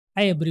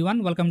Hi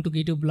everyone, welcome to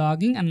G2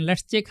 Blogging, and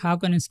let's check how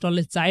can install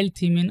a child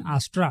theme in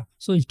Astra.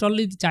 So install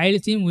the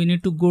child theme, we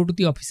need to go to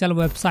the official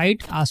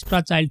website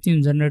Astra child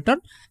theme generator,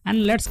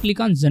 and let's click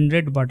on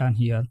generate button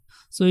here.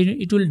 So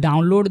it will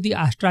download the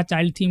Astra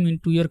child theme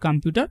into your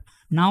computer.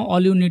 Now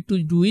all you need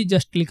to do is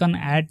just click on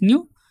add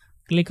new,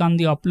 click on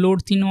the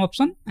upload theme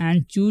option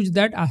and choose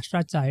that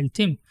Astra child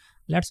theme.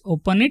 Let's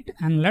open it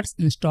and let's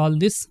install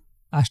this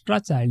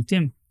Astra child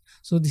theme.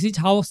 So this is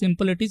how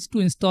simple it is to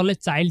install a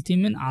child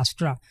theme in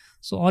Astra.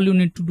 So all you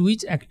need to do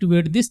is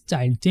activate this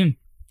child theme.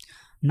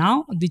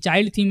 Now the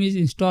child theme is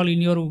installed in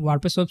your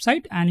WordPress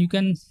website, and you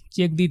can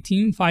check the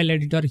theme file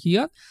editor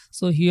here.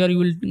 So here you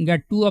will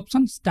get two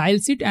options, style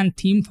sheet and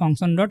theme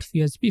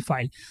function.php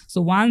file.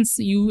 So once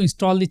you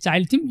install the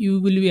child theme,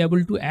 you will be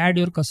able to add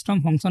your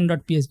custom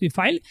function.php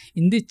file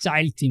in the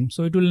child theme.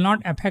 So it will not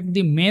affect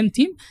the main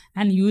theme,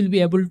 and you will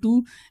be able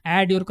to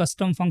add your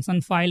custom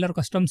function file or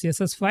custom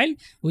CSS file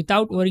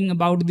without worrying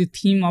about the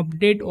theme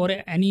update or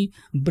any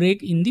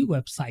break in the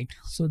website.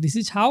 So this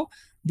is how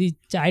the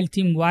child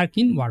theme work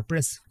in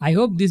WordPress. I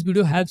hope this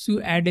video helps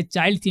you add a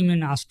child theme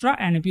in Astra,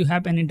 and if you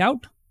have any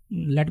doubt,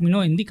 let me know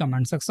in the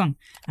comment section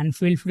and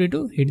feel free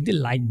to hit the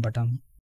like button.